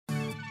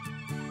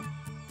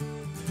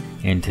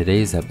In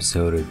today's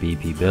episode of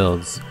BP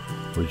Builds,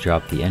 we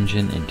drop the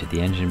engine into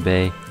the engine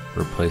bay,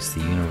 replace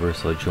the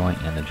universal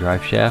joint and the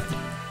drive shaft,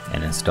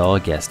 and install a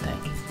gas tank.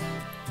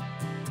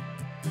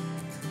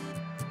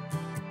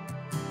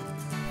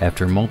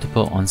 After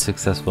multiple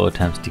unsuccessful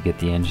attempts to get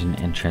the engine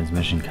and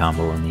transmission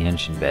combo in the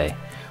engine bay,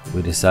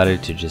 we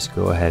decided to just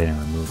go ahead and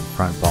remove the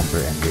front bumper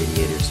and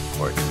radiator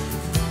support.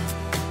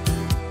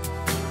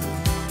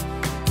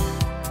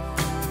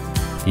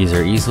 These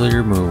are easily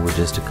removed with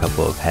just a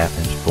couple of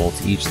half-inch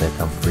bolts each that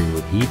come free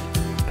with heat,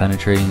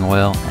 penetrating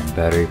oil, and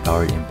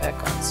battery-powered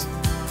impact guns.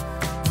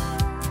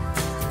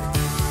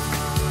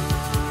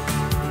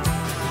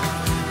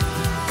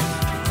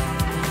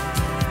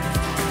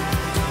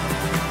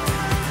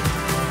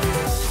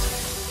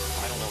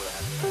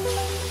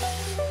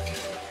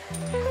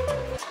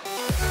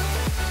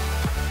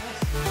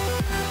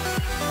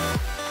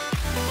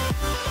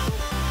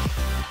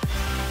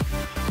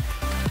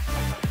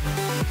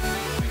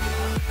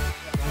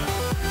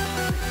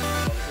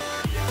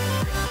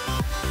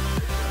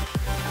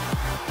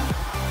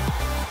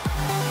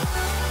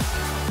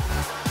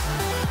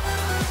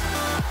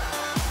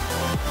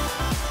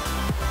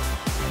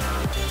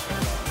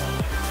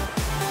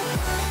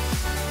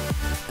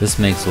 This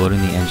makes loading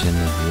the engine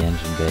into the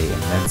engine bay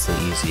immensely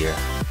easier,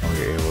 and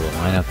we are able to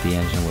line up the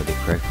engine with the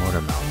correct motor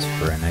mounts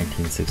for a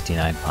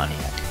 1969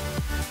 Pontiac.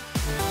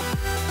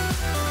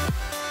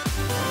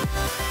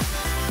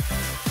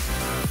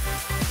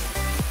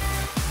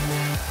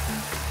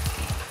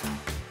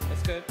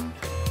 That's good.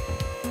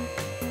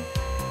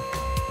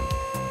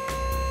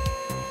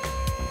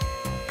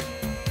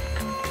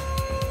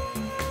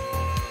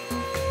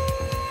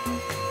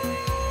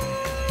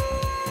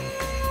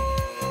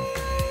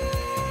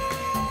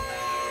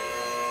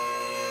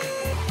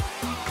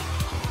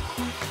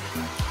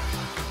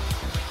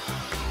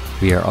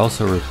 We are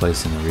also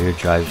replacing the rear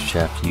drive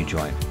shaft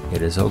U-joint.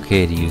 It is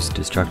okay to use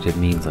destructive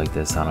means like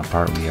this on a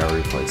part we are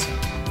replacing.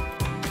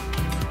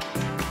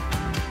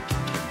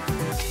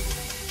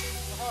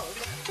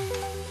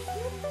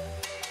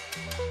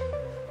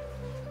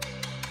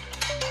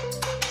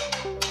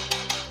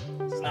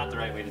 This is not the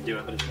right way to do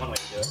it, but it's one way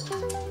to do it.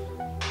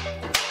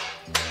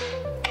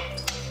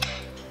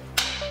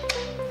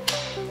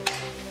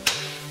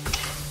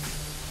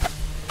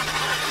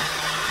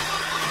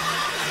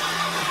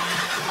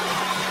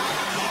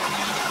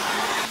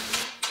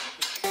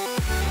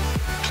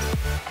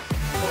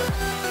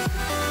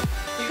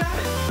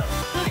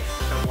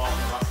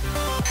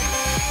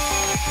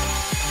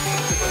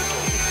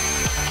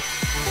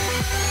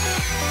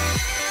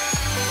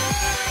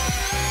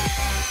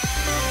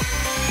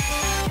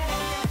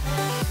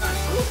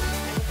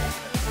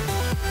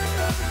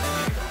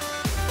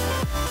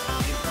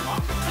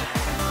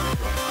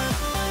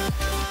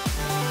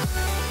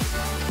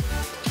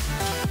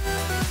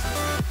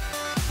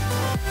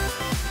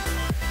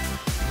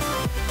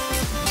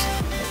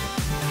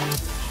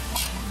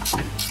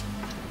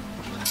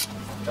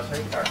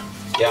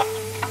 Yeah.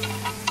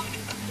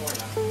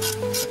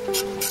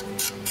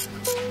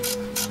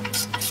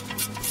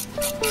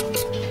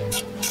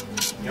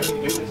 You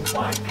can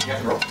fine. You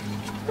got rope.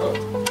 Go.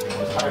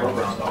 Let's tie rope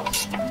around though.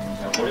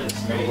 Now what is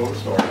this? Maybe go to the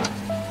store.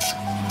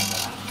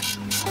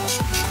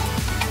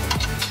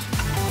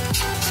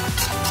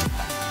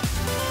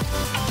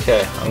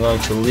 Okay, I'm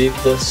going to leave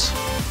this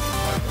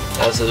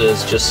as it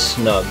is, just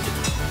snugged,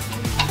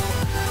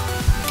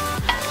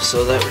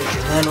 so that we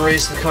can then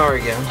raise the car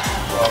again.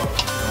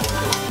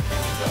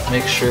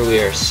 Make sure we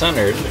are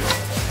centered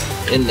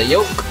in the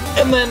yoke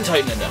and then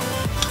tighten it down.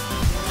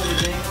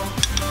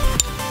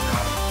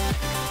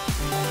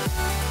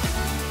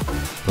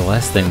 The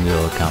last thing we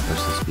will accomplish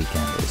this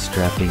weekend is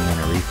strapping in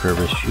a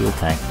refurbished fuel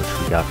tank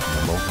which we got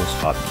from the local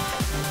swap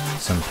meet.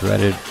 Some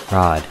threaded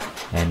rod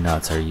and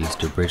nuts are used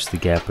to bridge the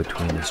gap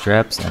between the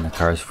straps and the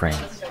car's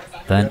frame.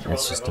 Then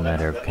it's just a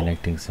matter of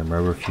connecting some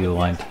rubber fuel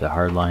line to the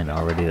hard line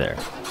already there.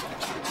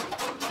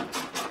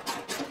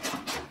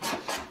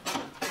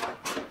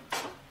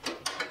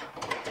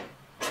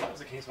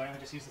 Why don't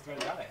we just use the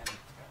threaded rod I had?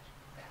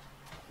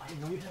 I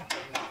didn't know you had that.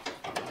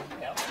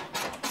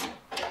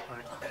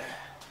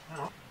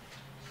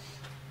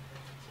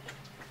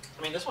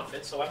 I mean, this one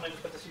fits, so why don't I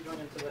just put this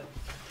U-joint into the... Why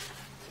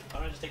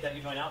don't I just take that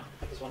U-joint out and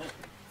put this one in?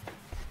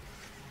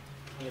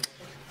 Any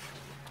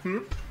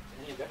objections?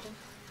 Any objections?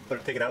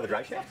 Better take it out of the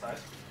drive shaft?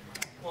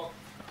 Well,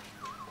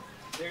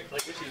 they're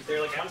like issues.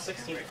 They're like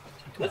 1/16.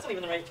 That's not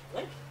even the right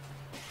length.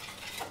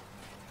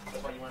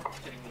 That's why you weren't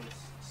getting me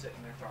to sit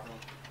in there properly.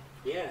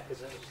 Yeah,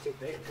 because that was too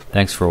big.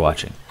 Thanks for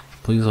watching.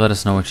 Please let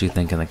us know what you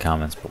think in the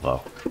comments below.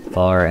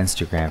 Follow our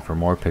Instagram for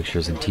more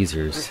pictures and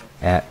teasers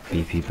at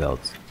BP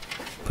Builds.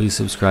 Please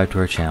subscribe to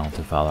our channel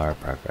to follow our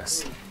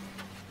progress.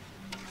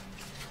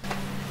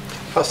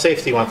 How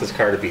safe do you want this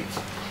car to be?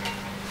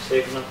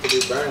 Safe enough to do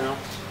burnout.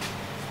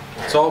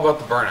 It's all about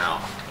the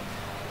burnout.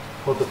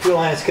 Well, the fuel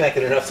line is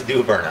connected enough to do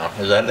a burnout.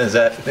 Is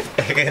that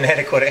an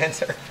adequate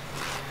answer?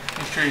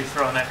 Make sure you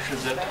throw an extra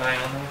zip tie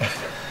on there.